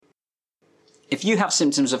If you have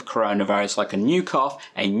symptoms of coronavirus like a new cough,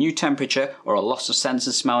 a new temperature, or a loss of sense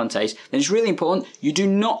of smell and taste, then it's really important you do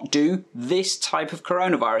not do this type of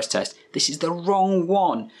coronavirus test. This is the wrong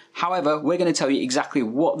one. However, we're going to tell you exactly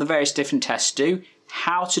what the various different tests do,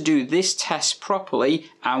 how to do this test properly,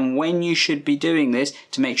 and when you should be doing this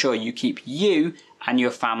to make sure you keep you and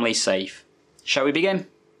your family safe. Shall we begin?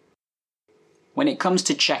 When it comes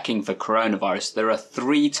to checking for coronavirus, there are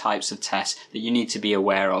 3 types of tests that you need to be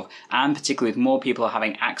aware of, and particularly with more people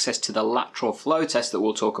having access to the lateral flow test that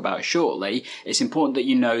we'll talk about shortly, it's important that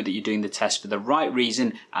you know that you're doing the test for the right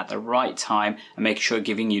reason at the right time and making sure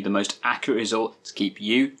giving you the most accurate result to keep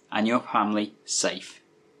you and your family safe.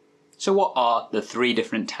 So what are the 3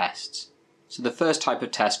 different tests? So the first type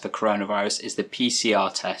of test for coronavirus is the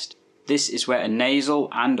PCR test. This is where a nasal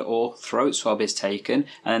and/or throat swab is taken,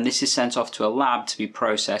 and then this is sent off to a lab to be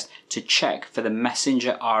processed to check for the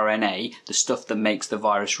messenger RNA, the stuff that makes the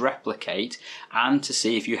virus replicate, and to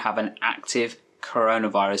see if you have an active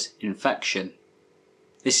coronavirus infection.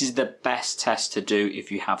 This is the best test to do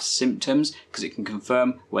if you have symptoms, because it can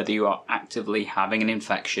confirm whether you are actively having an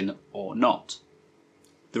infection or not.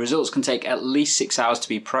 The results can take at least 6 hours to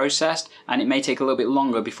be processed, and it may take a little bit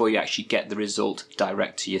longer before you actually get the result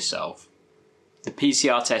direct to yourself. The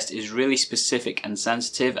PCR test is really specific and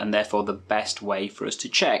sensitive, and therefore the best way for us to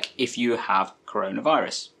check if you have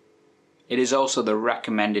coronavirus. It is also the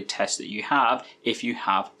recommended test that you have if you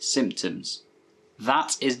have symptoms.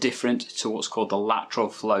 That is different to what's called the lateral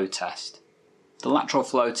flow test. The lateral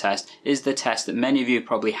flow test is the test that many of you have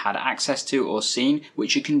probably had access to or seen,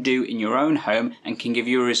 which you can do in your own home and can give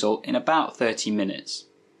you a result in about 30 minutes.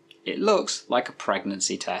 It looks like a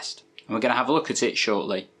pregnancy test, and we're going to have a look at it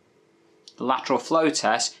shortly. The lateral flow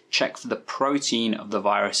test checks for the protein of the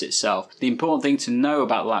virus itself. The important thing to know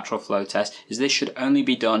about the lateral flow test is this should only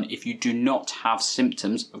be done if you do not have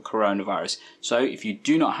symptoms of coronavirus. So if you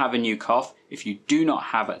do not have a new cough, if you do not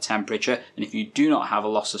have a temperature, and if you do not have a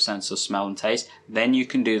loss of sense of smell and taste, then you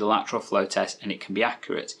can do the lateral flow test and it can be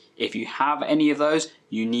accurate. If you have any of those,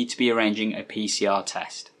 you need to be arranging a PCR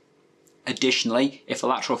test. Additionally, if a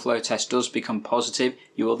lateral flow test does become positive,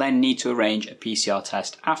 you will then need to arrange a PCR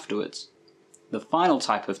test afterwards. The final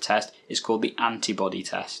type of test is called the antibody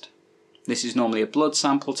test. This is normally a blood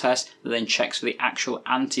sample test that then checks for the actual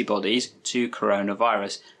antibodies to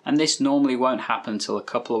coronavirus, and this normally won't happen until a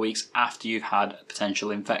couple of weeks after you've had a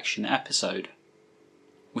potential infection episode.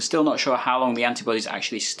 We're still not sure how long the antibodies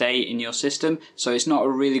actually stay in your system, so it's not a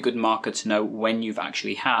really good marker to know when you've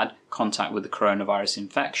actually had contact with the coronavirus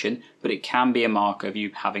infection, but it can be a marker of you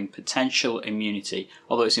having potential immunity,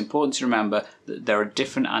 although it's important to remember that there are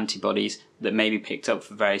different antibodies that may be picked up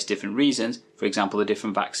for various different reasons, for example the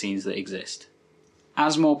different vaccines that exist.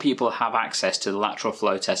 As more people have access to the lateral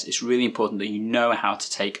flow test, it's really important that you know how to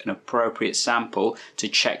take an appropriate sample to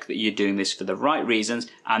check that you're doing this for the right reasons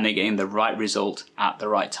and they're getting the right result at the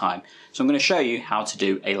right time. So I'm going to show you how to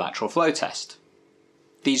do a lateral flow test.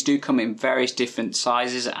 These do come in various different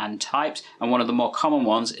sizes and types, and one of the more common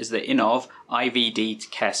ones is the Innov IVD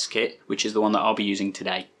test kit, which is the one that I'll be using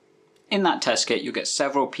today. In that test kit you'll get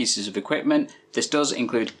several pieces of equipment. This does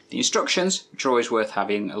include the instructions, which are always worth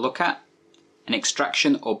having a look at, an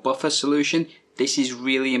extraction or buffer solution. This is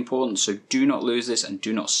really important, so do not lose this and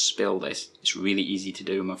do not spill this. It's really easy to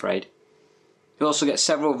do, I'm afraid. You'll also get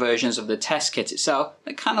several versions of the test kit itself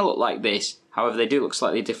that kind of look like this. However, they do look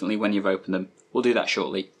slightly differently when you've opened them. We'll do that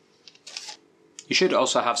shortly. You should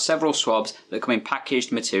also have several swabs that come in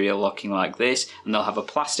packaged material looking like this, and they'll have a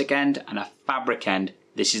plastic end and a fabric end.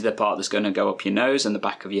 This is the part that's going to go up your nose and the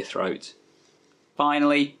back of your throat.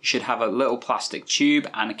 Finally, you should have a little plastic tube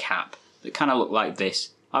and a cap that kind of look like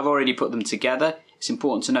this. I've already put them together. It's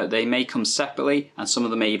important to note they may come separately, and some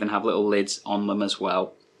of them may even have little lids on them as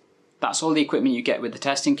well. That's all the equipment you get with the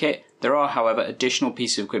testing kit. There are, however, additional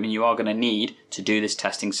pieces of equipment you are going to need to do this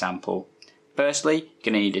testing sample. Firstly, you're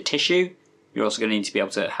going to need a tissue. You're also going to need to be able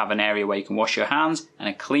to have an area where you can wash your hands and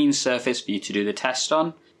a clean surface for you to do the test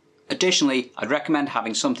on. Additionally, I'd recommend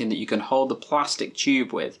having something that you can hold the plastic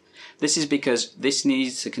tube with. This is because this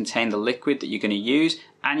needs to contain the liquid that you're going to use,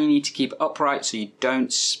 and you need to keep it upright so you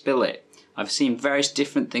don't spill it. I've seen various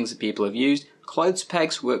different things that people have used. Clothes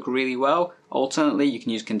pegs work really well. Alternately, you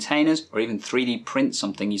can use containers or even 3D print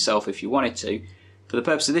something yourself if you wanted to. For the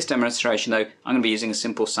purpose of this demonstration though, I'm going to be using a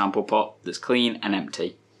simple sample pot that's clean and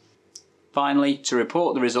empty. Finally, to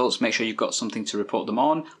report the results, make sure you've got something to report them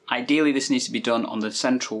on. Ideally, this needs to be done on the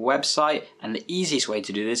central website, and the easiest way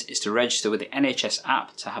to do this is to register with the NHS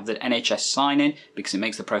app to have the NHS sign in, because it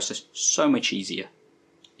makes the process so much easier.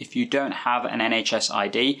 If you don't have an NHS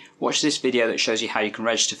ID, watch this video that shows you how you can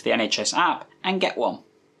register for the NHS app and get one.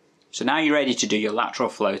 So now you're ready to do your lateral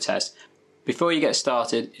flow test. Before you get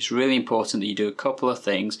started, it's really important that you do a couple of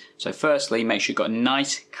things. So firstly, make sure you've got a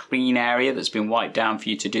nice clean area that's been wiped down for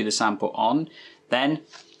you to do the sample on. Then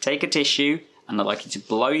take a tissue and I'd like you to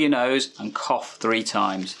blow your nose and cough 3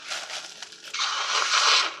 times.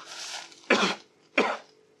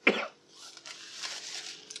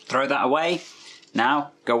 Throw that away.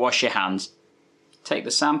 Now go wash your hands. Take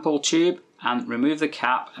the sample tube and remove the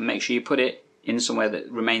cap and make sure you put it in somewhere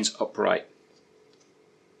that remains upright.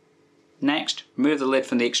 Next, remove the lid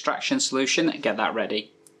from the extraction solution and get that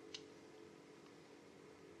ready.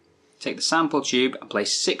 Take the sample tube and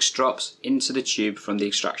place 6 drops into the tube from the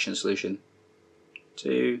extraction solution.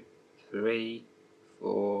 2, 3,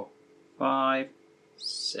 4, 5,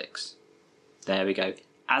 6. There we go.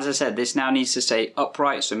 As I said, this now needs to stay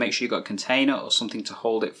upright, so make sure you've got a container or something to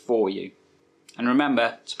hold it for you. And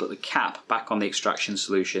remember to put the cap back on the extraction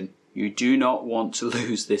solution. You do not want to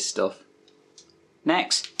lose this stuff.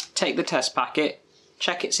 Next, take the test packet,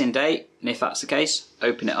 check it's in date, and if that's the case,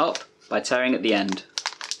 open it up by tearing at the end.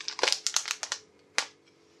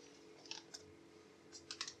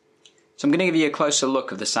 So I'm going to give you a closer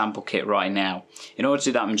look of the sample kit right now. In order to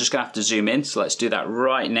do that, I'm just going to have to zoom in, so let's do that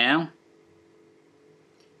right now.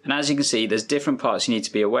 And as you can see, there's different parts you need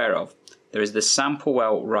to be aware of. There is the sample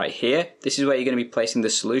well right here. This is where you're going to be placing the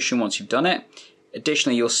solution once you've done it.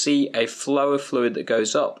 Additionally, you'll see a flow of fluid that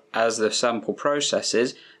goes up as the sample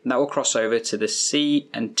processes, and that will cross over to the C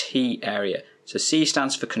and T area. So C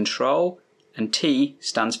stands for control and T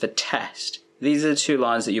stands for test. These are the 2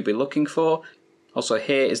 lines that you'll be looking for. Also,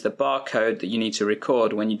 here is the barcode that you need to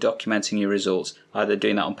record when you're documenting your results, either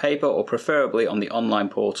doing that on paper or preferably on the online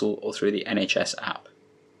portal or through the NHS app.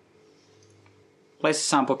 Place the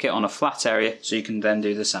sample kit on a flat area so you can then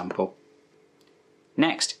do the sample.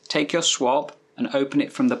 Next, take your swab and open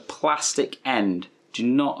it from the plastic end. Do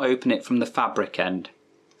not open it from the fabric end.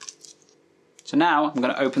 So now I'm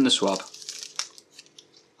going to open the swab.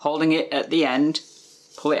 Holding it at the end,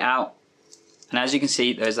 pull it out, and as you can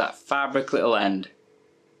see there's that fabric little end.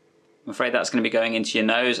 I'm afraid that's going to be going into your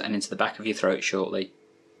nose and into the back of your throat shortly.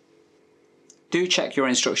 Do check your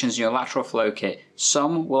instructions in your lateral flow kit.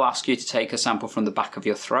 Some will ask you to take a sample from the back of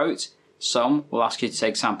your throat, some will ask you to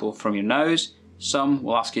take a sample from your nose, some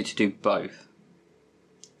will ask you to do both.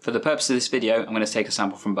 For the purpose of this video, I'm going to take a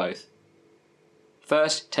sample from both.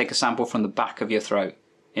 First, take a sample from the back of your throat.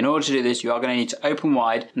 In order to do this, you are going to need to open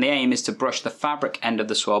wide, and the aim is to brush the fabric end of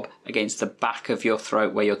the swab against the back of your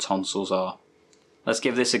throat where your tonsils are. Let's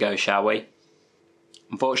give this a go, shall we?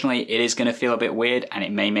 Unfortunately, it is going to feel a bit weird and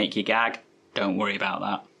it may make you gag. Don't worry about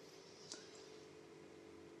that.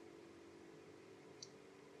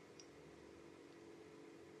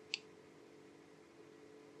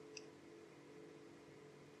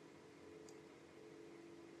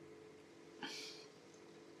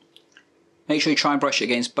 Make sure you try and brush it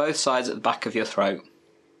against both sides at the back of your throat.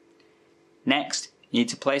 Next, you need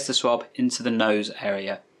to place the swab into the nose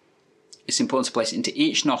area. It's important to place it into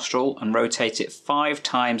each nostril and rotate it 5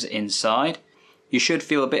 times inside. You should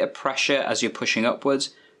feel a bit of pressure as you're pushing upwards,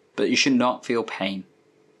 but you should not feel pain.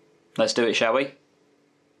 Let's do it, shall we?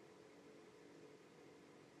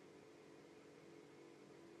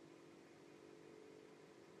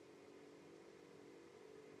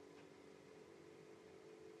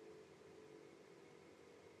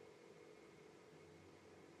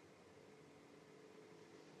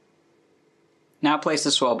 Now place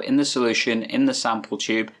the swab in the solution in the sample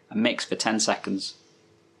tube and mix for 10 seconds.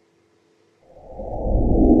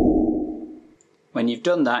 When you've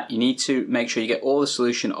done that, you need to make sure you get all the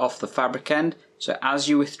solution off the fabric end. So as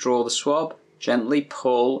you withdraw the swab, gently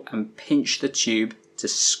pull and pinch the tube to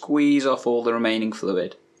squeeze off all the remaining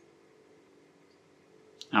fluid.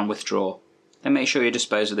 And withdraw. Then make sure you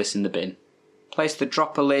dispose of this in the bin. Place the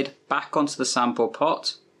dropper lid back onto the sample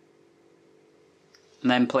pot. And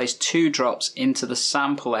then place 2 drops into the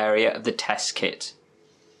sample area of the test kit.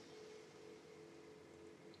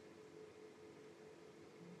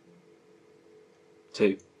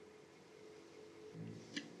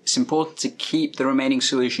 It's important to keep the remaining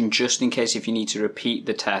solution just in case if you need to repeat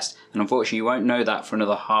the test, and unfortunately you won't know that for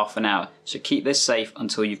another half an hour, so keep this safe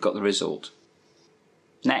until you've got the result.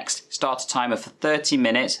 Next, start a timer for 30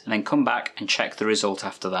 minutes and then come back and check the result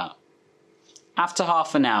after that. After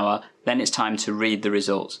half an hour, then it's time to read the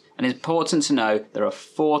results, and it's important to know there are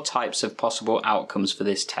 4 types of possible outcomes for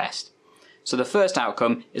this test. So the first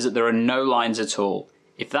outcome is that there are no lines at all.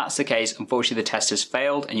 If that's the case, unfortunately the test has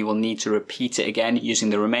failed and you will need to repeat it again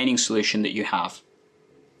using the remaining solution that you have.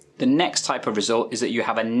 The next type of result is that you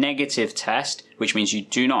have a negative test, which means you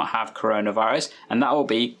do not have coronavirus, and that will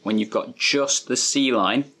be when you've got just the C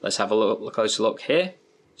line. Let's have a closer look here.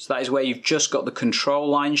 So that is where you've just got the control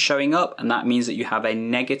line showing up, and that means that you have a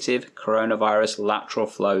negative coronavirus lateral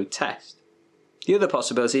flow test. The other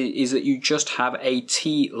possibility is that you just have a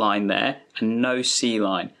T line there and no C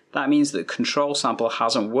line. That means that the control sample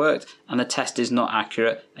hasn't worked and the test is not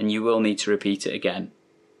accurate, and you will need to repeat it again.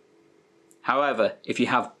 However, if you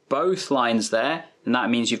have both lines there, and that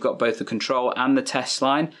means you've got both the control and the test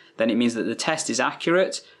line, then it means that the test is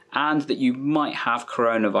accurate and that you might have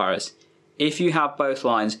coronavirus. If you have both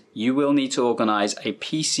lines, you will need to organise a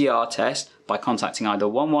PCR test by contacting either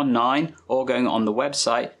 119 or going on the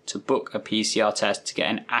website to book a PCR test to get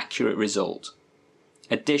an accurate result.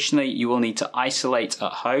 Additionally, you will need to isolate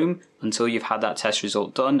at home until you've had that test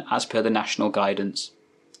result done as per the national guidance.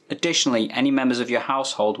 Additionally, any members of your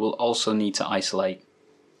household will also need to isolate.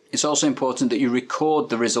 It's also important that you record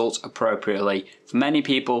the results appropriately. For many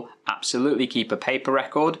people, absolutely keep a paper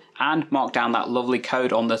record and mark down that lovely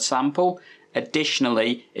code on the sample.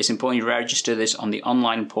 Additionally, it's important you register this on the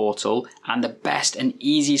online portal, and the best and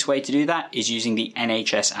easiest way to do that is using the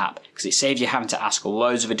NHS app, because it saves you having to ask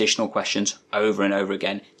loads of additional questions over and over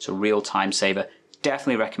again. It's a real time saver.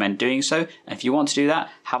 Definitely recommend doing so, and if you want to do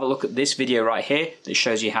that, have a look at this video right here that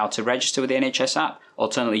shows you how to register with the NHS app.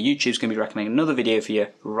 Alternatively, YouTube's going to be recommending another video for you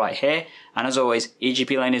right here. And as always,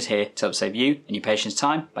 EGP Lane is here to help save you and your patients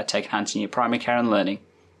time by taking hands in your primary care and learning.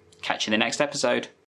 Catch you in the next episode.